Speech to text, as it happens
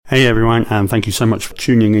Hey everyone, and thank you so much for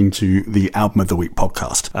tuning into the Album of the Week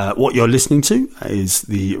podcast. What you're listening to is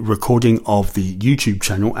the recording of the YouTube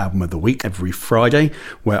channel Album of the Week every Friday,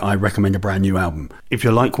 where I recommend a brand new album. If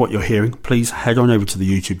you like what you're hearing, please head on over to the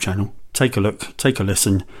YouTube channel, take a look, take a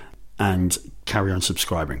listen, and carry on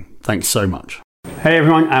subscribing. Thanks so much. Hey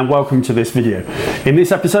everyone, and welcome to this video. In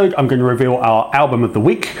this episode, I'm going to reveal our Album of the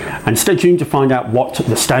Week, and stay tuned to find out what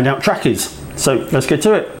the standout track is. So let's get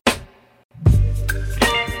to it.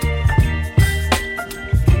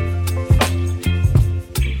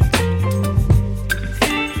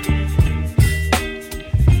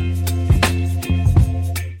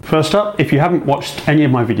 First up, if you haven't watched any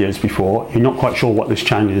of my videos before, you're not quite sure what this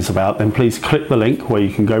channel is about, then please click the link where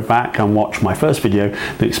you can go back and watch my first video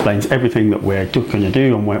that explains everything that we're going to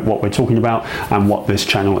do and what we're talking about and what this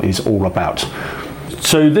channel is all about.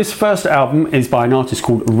 So this first album is by an artist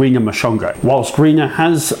called Rina Mashonga. Whilst Rina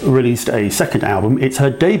has released a second album, it's her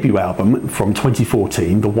debut album from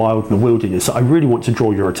 2014, The Wild and the Wilderness, that I really want to draw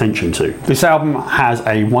your attention to. This album has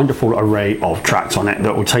a wonderful array of tracks on it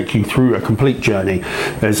that will take you through a complete journey.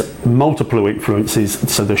 There's multiple influences,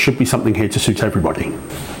 so there should be something here to suit everybody.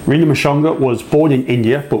 Rina Mashonga was born in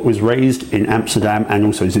India but was raised in Amsterdam and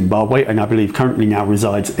also Zimbabwe, and I believe currently now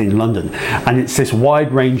resides in London. And it's this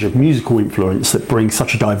wide range of musical influence that brings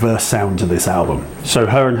such a diverse sound to this album. So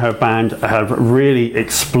her and her band have really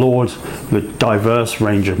explored the diverse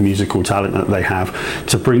range of musical talent that they have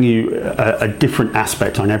to bring you a different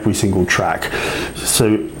aspect on every single track.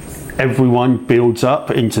 So everyone builds up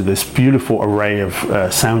into this beautiful array of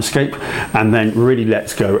soundscape and then really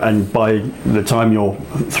lets go, and by the time you're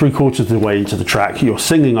 3/4 of the way into the track, you're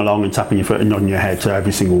singing along and tapping your foot and nodding your head to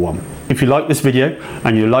every single one. If you like this video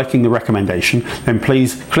and you're liking the recommendation, then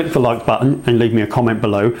please click the like button and leave me a comment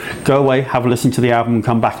below. Go away, have a listen to the album and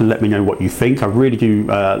come back and let me know what you think. I really do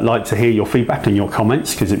like to hear your feedback and your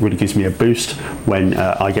comments, because it really gives me a boost when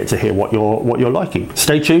I get to hear what you're liking.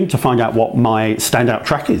 Stay tuned to find out what my standout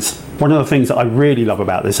track is. One of the things that I really love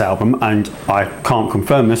about this album, and I can't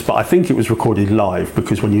confirm this, but I think it was recorded live,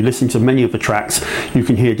 because when you listen to many of the tracks, you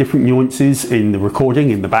can hear different nuances in the recording,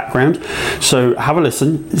 in the background. So have a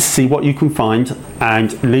listen, see what you can find,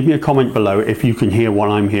 and leave me a comment below if you can hear what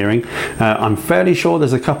I'm hearing. I'm fairly sure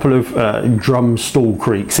there's a couple of drum stall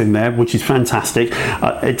creaks in there, which is fantastic.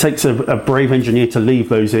 It takes a brave engineer to leave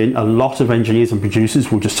those in. A lot of engineers and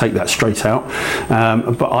producers will just take that straight out.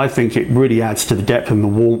 But I think it really adds to the depth and the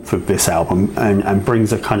warmth of this album and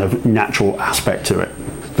brings a kind of natural aspect to it.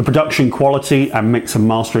 The production quality and mix and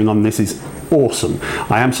mastering on this is awesome.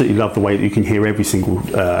 I absolutely love the way that you can hear every single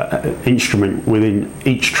instrument within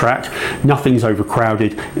each track. Nothing's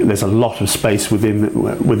overcrowded. There's a lot of space within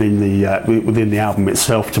the album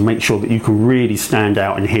itself to make sure that you can really stand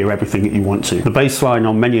out and hear everything that you want to. The bass line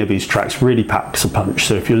on many of these tracks really packs a punch.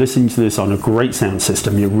 So if you're listening to this on a great sound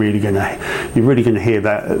system, you're really going to hear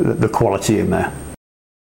the quality in there.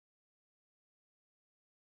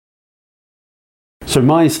 So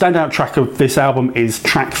my standout track of this album is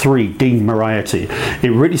track 3, Dean Moriarty.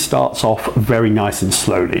 It really starts off very nice and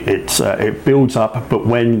slowly. It builds up, but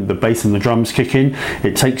when the bass and the drums kick in,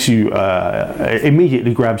 it takes you, it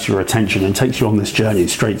immediately grabs your attention and takes you on this journey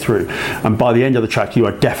straight through. And by the end of the track, you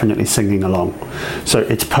are definitely singing along. So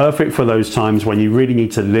it's perfect for those times when you really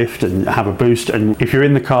need to lift and have a boost. And if you're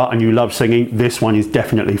in the car and you love singing, this one is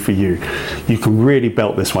definitely for you. You can really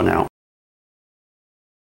belt this one out.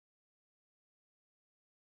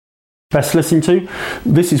 Best listen to,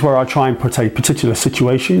 this is where I try and put a particular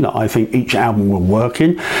situation that I think each album will work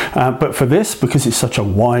in, but for this, because it's such a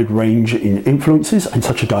wide range in influences and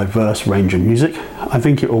such a diverse range of music, I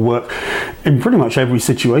think it will work in pretty much every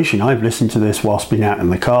situation. I've listened to this whilst being out in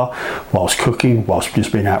the car, whilst cooking, whilst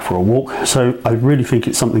just being out for a walk, so I really think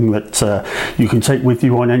it's something that you can take with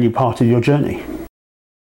you on any part of your journey.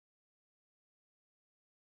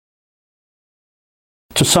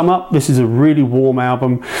 To sum up, this is a really warm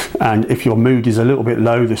album, and if your mood is a little bit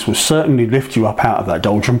low, this will certainly lift you up out of that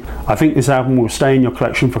doldrum. I think this album will stay in your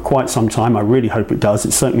collection for quite some time. I really hope it does.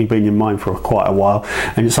 It's certainly been in mine for quite a while,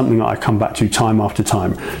 and it's something that I come back to time after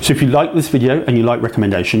time. So if you like this video and you like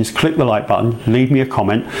recommendations, click the like button, leave me a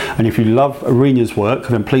comment, and if you love Rina's work,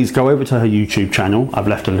 then please go over to her YouTube channel. I've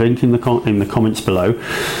left a link in the comments below.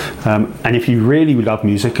 And if you really love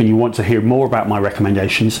music and you want to hear more about my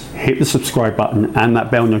recommendations, hit the subscribe button and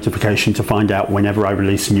that bell notification to find out whenever I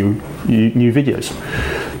release new videos.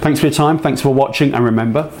 Thanks for your time, thanks for watching, and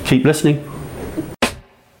remember, keep listening.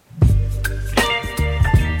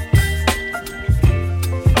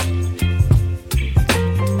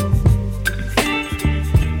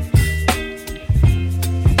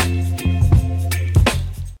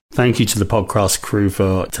 Thank you to the podcast crew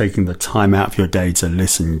for taking the time out of your day to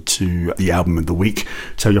listen to the album of the week.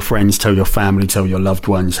 Tell your friends, tell your family, tell your loved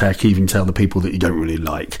ones, heck, even tell the people that you don't really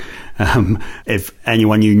like. If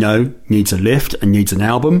anyone you know needs a lift and needs an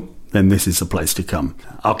album, then this is the place to come.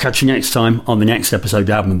 I'll catch you next time on the next episode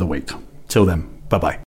of Album of the Week. Till then, bye-bye.